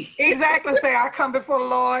testimony. Exactly. Say, I come before the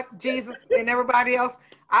Lord, Jesus, and everybody else.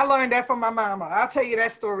 I learned that from my mama. I'll tell you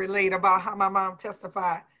that story later about how my mom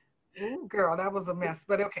testified. Ooh, girl, that was a mess,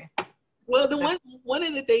 but okay. Well, one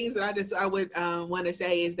of the things that I would want to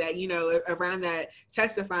say is that, you know, around that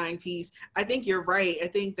testifying piece, I think you're right. I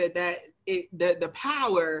think that the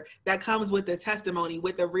power that comes with the testimony,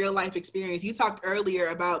 with the real life experience. You talked earlier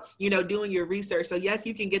about, doing your research. So yes,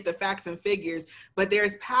 you can get the facts and figures, but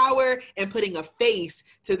there's power in putting a face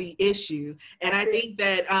to the issue. And I think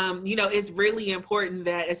that, it's really important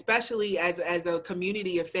that, especially as a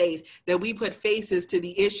community of faith, that we put faces to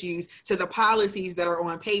the issues, to the policies that are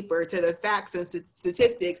on paper, to the facts and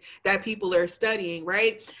statistics that people are studying,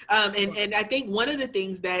 right? And I think one of the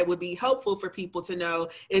things that would be helpful for people to know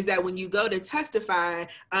is that when you go to testify,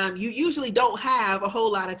 you usually don't have a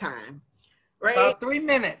whole lot of time, right? About 3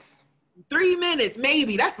 minutes. 3 minutes,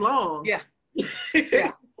 maybe. That's long. Yeah.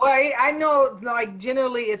 Yeah. Well, I know, like,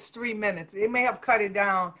 generally it's 3 minutes. It may have cut it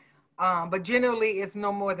down, but generally it's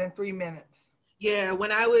no more than 3 minutes. Yeah,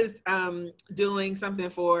 when I was doing something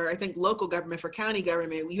for, I think, local government, for county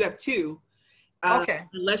government, you have 2. Okay.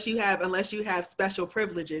 Unless you have special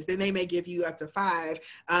privileges, then they may give you up to 5.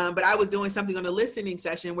 But I was doing something on a listening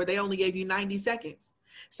session where they only gave you 90 seconds.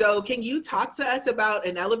 So can you talk to us about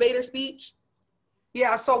an elevator speech?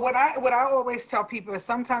 Yeah. So what I always tell people is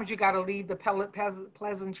sometimes you got to leave the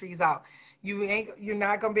pleasantries out. You're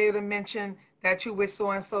not going to be able to mention that you with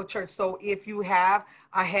so-and-so church. So if you have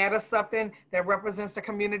a hat or something that represents the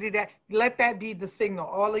community, that let that be the signal.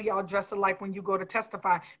 All of y'all dress alike when you go to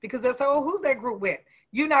testify, because they'll say, oh, who's that group with?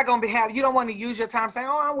 You're not going to you don't want to use your time saying,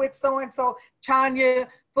 oh, I'm with so-and-so, Chania,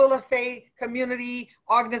 full of faith, community,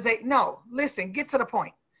 organization. No, listen, get to the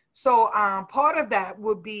point. So part of that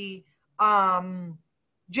would be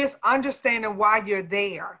just understanding why you're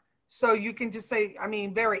there. So you can just say,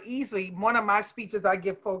 very easily, one of my speeches I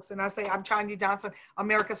give folks, and I say, I'm Chania Johnson,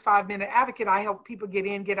 America's 5-minute advocate. I help people get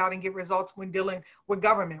in, get out, and get results when dealing with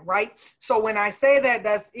government, right? So when I say that,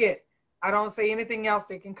 that's it. I don't say anything else.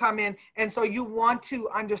 They can come in. And so you want to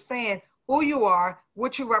understand who you are,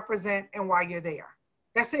 what you represent, and why you're there.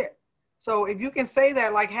 That's it. So if you can say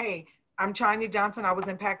that, like, hey, I'm Chania Johnson. I was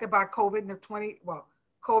impacted by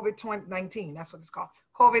COVID-19, that's what it's called,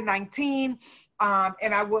 COVID-19.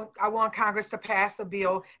 And I want Congress to pass a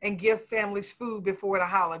bill and give families food before the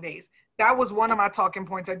holidays. That was one of my talking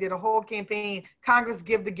points. I did a whole campaign, Congress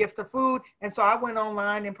give the gift of food. And so I went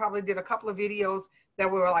online and probably did a couple of videos that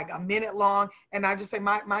were like a minute long. And I just say,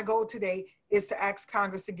 my goal today is to ask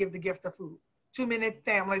Congress to give the gift of food. Too many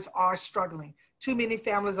families are struggling. Too many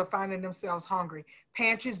families are finding themselves hungry.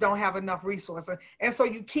 Pantries don't have enough resources. And so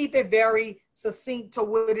you keep it very succinct to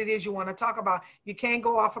what it is you want to talk about. You can't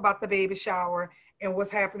go off about the baby shower and what's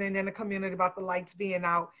happening in the community, about the lights being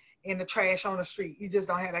out and the trash on the street. You just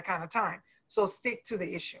don't have that kind of time. So stick to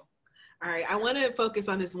the issue. All right, I want to focus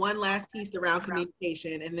on this one last piece around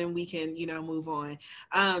communication, and then we can, move on.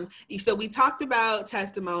 So we talked about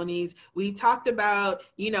testimonies. We talked about,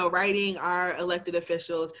 writing our elected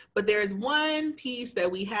officials, but there's one piece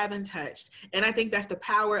that we haven't touched, and I think that's the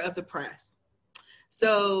power of the press.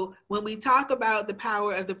 So when we talk about the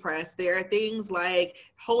power of the press, there are things like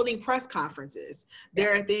holding press conferences.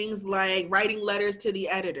 There are things like writing letters to the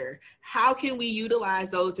editor. How can we utilize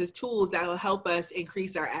those as tools that will help us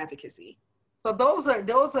increase our advocacy? So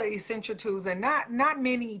those are essential tools, and not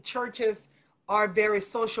many churches are very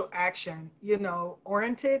social action,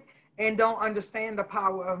 oriented, and don't understand the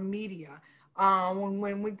power of media.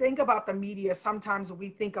 When we think about the media, sometimes we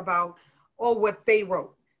think about, what they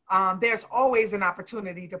wrote. There's always an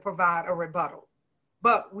opportunity to provide a rebuttal,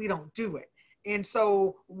 but we don't do it. And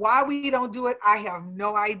so why we don't do it, I have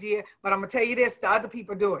no idea, but I'm gonna tell you this, the other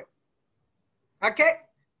people do it. Okay?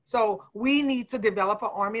 So we need to develop an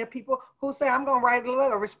army of people who say, I'm gonna write a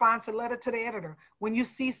letter, responsive letter to the editor. When you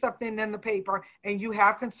see something in the paper and you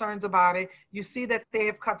have concerns about it, you see that they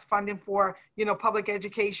have cut funding for, public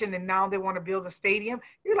education, and now they want to build a stadium.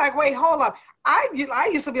 You're like, wait, hold up. I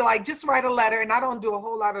used to be like, just write a letter, and I don't do a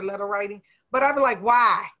whole lot of letter writing, but I'd be like,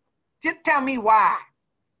 why? Just tell me why.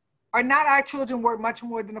 Are not our children worth much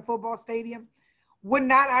more than a football stadium? Would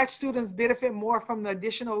not our students benefit more from the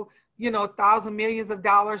additional, thousands, millions of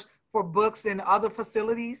dollars for books and other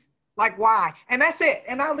facilities? Like, why? And that's it.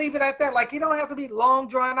 And I'll leave it at that. Like, you don't have to be long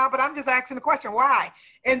drawn out, but I'm just asking the question, why?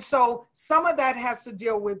 And so some of that has to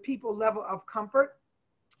deal with people's level of comfort.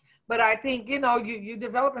 But I think, you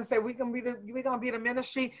develop and say, we're going to be the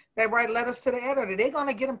ministry that write letters to the editor. They're going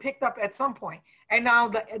to get them picked up at some point. And now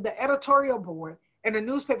the editorial board and the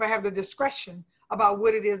newspaper have the discretion about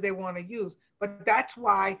what it is they want to use. But that's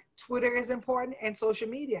why Twitter is important and social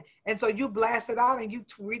media. And so you blast it out and you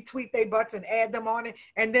retweet their butts and add them on it.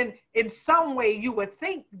 And then in some way you would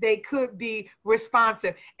think they could be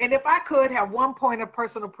responsive. And if I could have one point of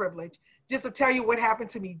personal privilege, just to tell you what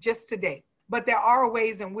happened to me just today. But there are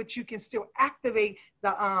ways in which you can still activate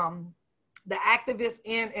the the activist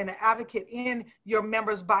in and the advocate in your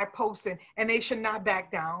members by posting, and they should not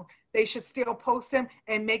back down. They should still post them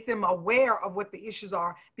and make them aware of what the issues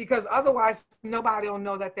are, because otherwise nobody will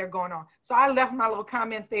know that they're going on. So I left my little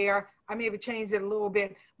comment there. I maybe changed it a little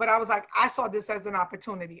bit, but I was like, I saw this as an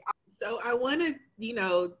opportunity. So I want to,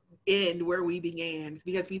 end where we began,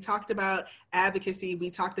 because we talked about advocacy,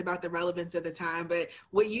 we talked about the relevance of the time, but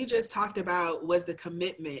what you just talked about was the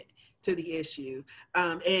commitment to the issue.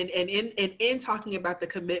 And in talking about the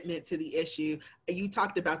commitment to the issue, you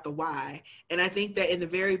talked about the why. And I think that in the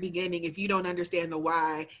very beginning, if you don't understand the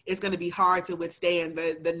why, it's going to be hard to withstand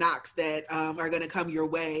the knocks that are going to come your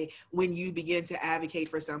way when you begin to advocate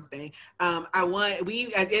for something.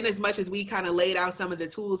 As much as we kind of laid out some of the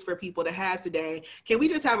tools for people to have today, can we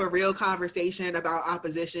just have a real conversation about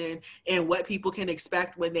opposition and what people can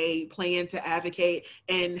expect when they plan to advocate,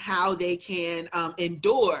 and how they can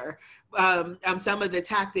endure some of the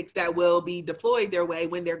tactics that will be deployed their way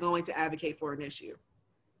when they're going to advocate for an issue?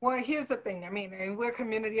 Well, here's the thing. I mean, and we're a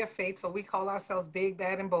community of faith, so we call ourselves big,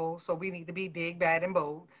 bad, and bold. So we need to be big, bad, and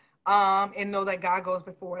bold, and know that God goes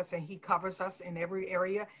before us and he covers us in every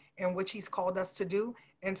area in which he's called us to do.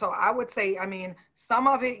 And so I would say, I mean, some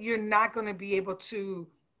of it, you're not going to be able to,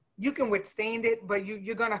 you can withstand it, but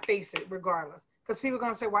you're going to face it regardless. Because people are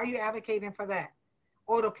going to say, why are you advocating for that?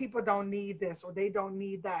 Or the people don't need this, or they don't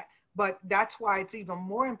need that. But that's why it's even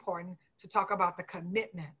more important to talk about the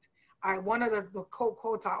commitment. One of the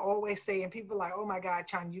quotes I always say, and people are like, oh my God,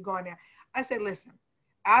 Chanya, you going there. I say, listen,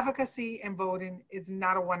 advocacy and voting is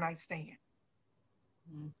not a one-night stand.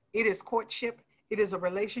 Mm-hmm. It is courtship. It is a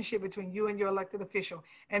relationship between you and your elected official.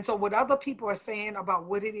 And so what other people are saying about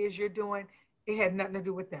what it is you're doing, it had nothing to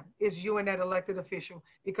do with them. It's you and that elected official,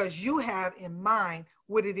 because you have in mind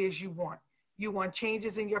what it is you want. You want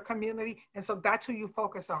changes in your community. And so that's who you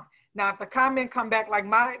focus on. Now, if the comment come back like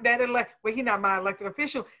he's not my elected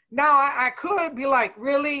official. Now I could be like,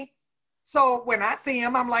 really? So when I see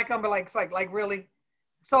him, I'm like, it's like, really?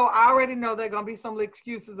 So I already know there are going to be some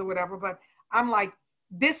excuses or whatever, but I'm like,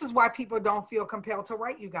 this is why people don't feel compelled to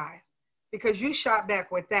write you guys, because you shot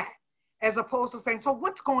back with that, as opposed to saying, so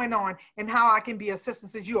what's going on and how I can be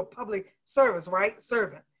assistant, since you're a public service, right?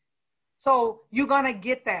 Servant. So you're going to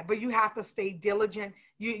get that, but you have to stay diligent.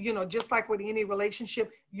 You know, just like with any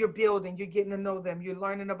relationship, you're building, you're getting to know them. You're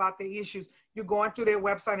learning about their issues. You're going through their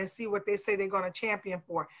website and see what they say they're going to champion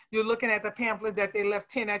for. You're looking at the pamphlets that they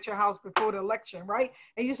left 10 at your house before the election, right?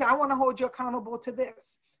 And you say, I want to hold you accountable to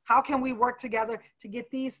this. How can we work together to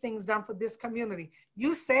get these things done for this community?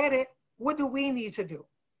 You said it. What do we need to do?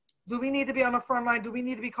 Do we need to be on the front line? Do we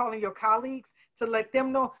need to be calling your colleagues to let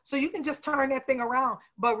them know? So you can just turn that thing around.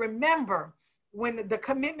 But remember, when the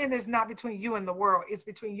commitment is not between you and the world, it's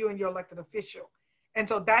between you and your elected official. And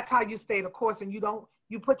so that's how you stay the course, and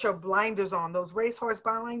you put your blinders on, those racehorse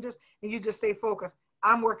blinders, and you just stay focused.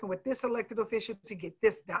 I'm working with this elected official to get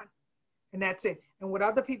this done. And that's it. And what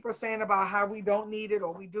other people are saying about how we don't need it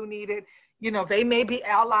or we do need it, they may be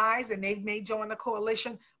allies and they may join the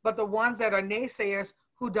coalition, but the ones that are naysayers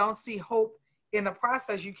who don't see hope in the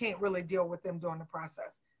process, you can't really deal with them during the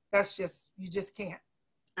process. You just can't.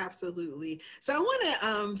 Absolutely. So I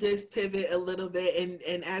want to just pivot a little bit,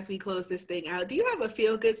 and as we close this thing out, do you have a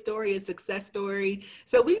feel-good story, a success story?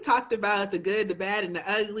 So we talked about the good, the bad, and the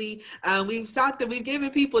ugly. We've given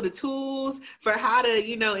people the tools for how to,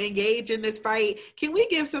 engage in this fight. Can we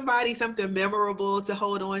give somebody something memorable to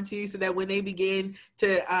hold on to, so that when they begin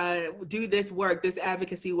to do this work, this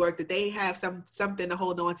advocacy work, that they have something to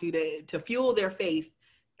hold on to fuel their faith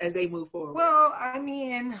as they move forward? Well, I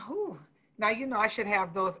mean, now, I should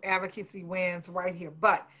have those advocacy wins right here.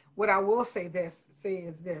 But what I will say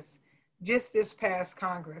is this. Just this past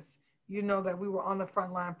Congress, that we were on the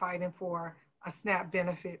front line fighting for a SNAP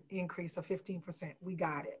benefit increase of 15%. We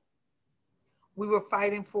got it. We were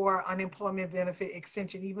fighting for unemployment benefit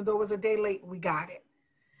extension. Even though it was a day late, we got it.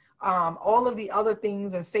 All of the other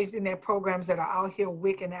things and safety net programs that are out here,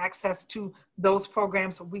 WIC, and access to those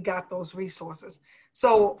programs, we got those resources.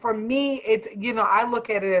 So for me, I look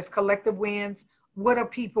at it as collective wins. What are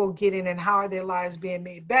people getting, and how are their lives being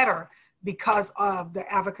made better because of the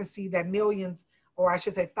advocacy that millions, or I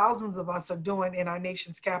should say thousands of us, are doing in our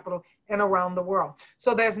nation's capital and around the world.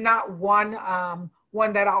 So there's not one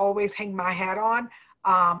that I always hang my hat on.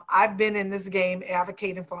 I've been in this game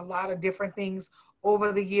advocating for a lot of different things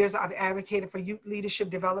Over the years, I've advocated for youth leadership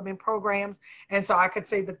development programs. And so I could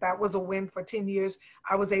say that that was a win. For 10 years.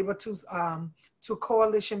 I was able to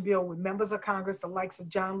coalition build with members of Congress, the likes of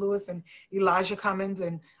John Lewis and Elijah Cummings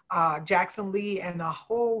and Jackson Lee and a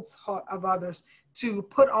whole lot of others, to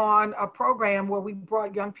put on a program where we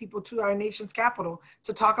brought young people to our nation's capital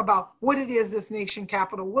to talk about what it is, this nation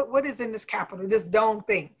capital, what is in this capital, this dome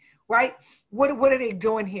thing, right? What are they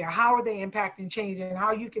doing here? How are they impacting change, and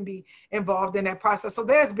how you can be involved in that process? So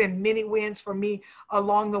there's been many wins for me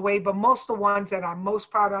along the way, but most of the ones that I'm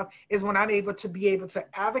most proud of is when I'm able to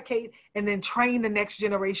advocate and then train the next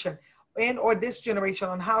generation and or this generation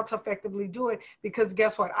on how to effectively do it. Because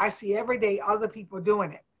guess what? I see every day other people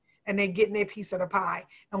doing it, and they're getting their piece of the pie.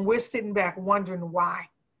 And we're sitting back wondering why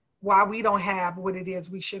we don't have what it is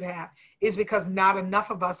we should have. Is because not enough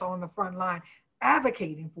of us are on the front line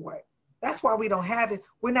advocating for it. That's why we don't have it.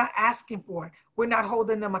 We're not asking for it. We're not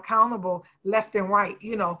holding them accountable left and right,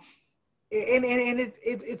 you know. And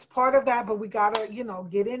it's part of that, but we gotta, you know,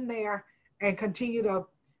 get in there and continue to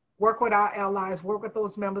work with our allies, work with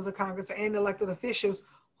those members of Congress and elected officials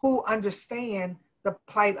who understand the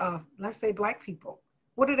plight of, let's say, Black people.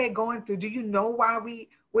 What are they going through? Do you know why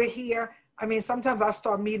we're here? I mean, sometimes I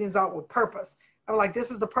start meetings out with purpose. I'm like,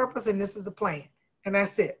 this is the purpose and this is the plan, and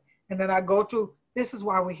that's it. And then I go through, this is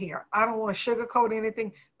why we're here. I don't want to sugarcoat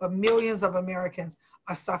anything, but millions of Americans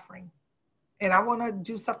are suffering, and I want to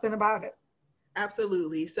do something about it.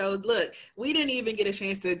 Absolutely. So look, we didn't even get a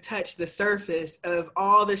chance to touch the surface of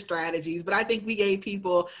all the strategies, but I think we gave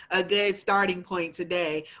people a good starting point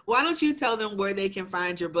today. Why don't you tell them where they can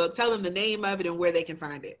find your book? Tell them the name of it and where they can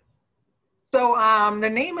find it. So the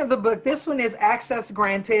name of the book, this one is Access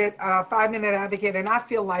Granted, 5-Minute Advocate. And I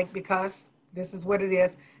feel like, because this is what it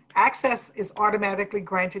is, access is automatically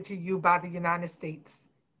granted to you by the United States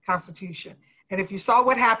Constitution. And if you saw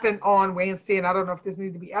what happened on Wednesday, and I don't know if this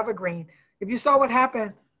needs to be evergreen, if you saw what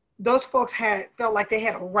happened, those folks felt like they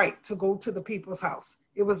had a right to go to the people's house.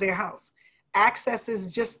 It was their house. Access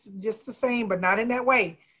is just the same, but not in that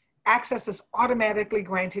way. Access is automatically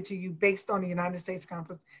granted to you based on the United States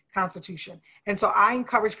Constitution. And so I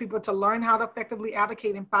encourage people to learn how to effectively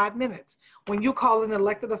advocate in 5 minutes. When you call an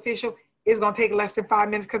elected official, it's going to take less than 5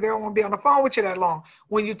 minutes because they don't want to be on the phone with you that long.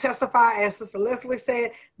 When you testify, as Sister Leslie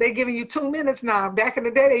said, they're giving you 2 minutes now. Back in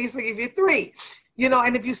the day, they used to give you 3. You know,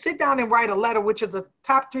 and if you sit down and write a letter, which is the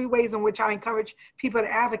top 3 ways in which I encourage people to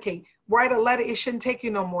advocate, write a letter, it shouldn't take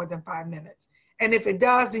you no more than 5 minutes. And if it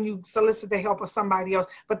does, then you solicit the help of somebody else.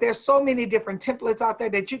 But there's so many different templates out there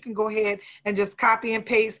that you can go ahead and just copy and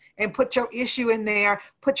paste and put your issue in there,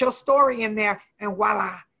 put your story in there, and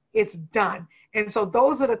voila, it's done. And so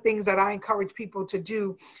those are the things that I encourage people to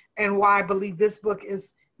do, and why I believe this book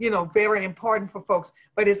is, you know, very important for folks.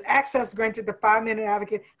 But it's Access Granted, the 5-Minute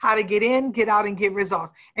Advocate, how to get in, get out, and get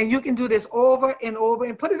results. And you can do this over and over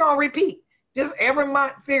and put it on repeat. Just every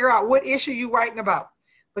month, figure out what issue you're writing about.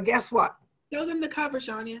 But guess what? Show them the cover,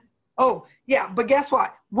 Shania. Oh, yeah. But guess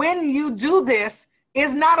what? When you do this,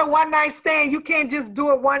 it's not a one-night stand. You can't just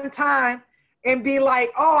do it one time and be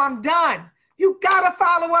like, oh, I'm done. You got to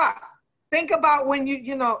follow up. Think about when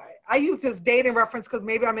you know, I use this dating reference because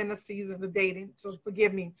maybe I'm in the season of dating, so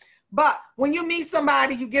forgive me. But when you meet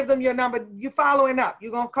somebody, you give them your number, you're following up.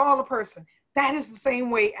 You're going to call a person. That is the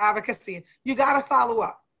same way advocacy is. You got to follow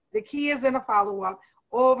up. The key is in a follow-up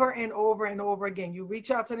over and over and over again. You reach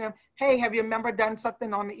out to them. Hey, have your member done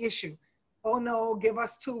something on the issue? Oh, no, give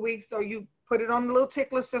us 2 weeks. So you put it on the little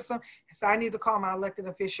tickler system. So I need to call my elected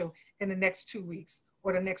official in the next 2 weeks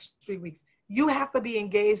or the next 3 weeks. You have to be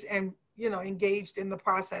engaged and, you know, engaged in the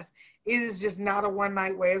process. It is just not a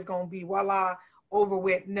one-night where it's going to be voila, over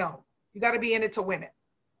with. No, you got to be in it to win it.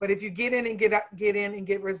 But if you get in and get out,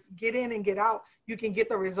 you can get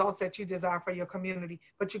the results that you desire for your community.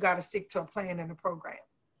 But you got to stick to a plan and a program.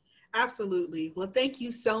 Absolutely. Well, thank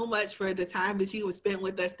you so much for the time that you have spent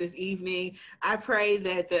with us this evening. I pray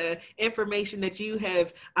that the information that you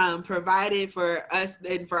have provided for us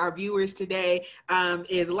and for our viewers today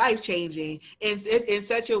is life-changing in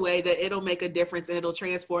such a way that it'll make a difference and it'll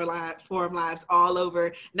transform lives all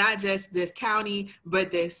over, not just this county, but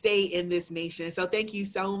the state and this nation. So thank you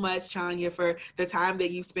so much, Chania, for the time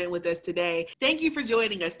that you've spent with us today. Thank you for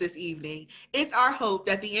joining us this evening. It's our hope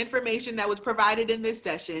that the information that was provided in this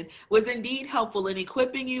session was indeed helpful in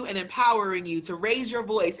equipping you and empowering you to raise your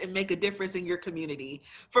voice and make a difference in your community.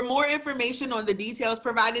 For more information on the details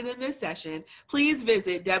provided in this session, please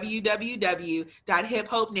visit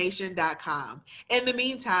www.hiphopenation.com. In the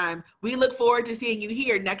meantime, we look forward to seeing you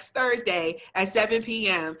here next Thursday at 7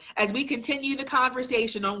 p.m. as we continue the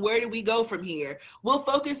conversation on where do we go from here. We'll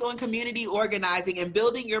focus on community organizing and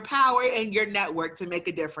building your power and your network to make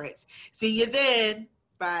a difference. See you then.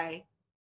 Bye.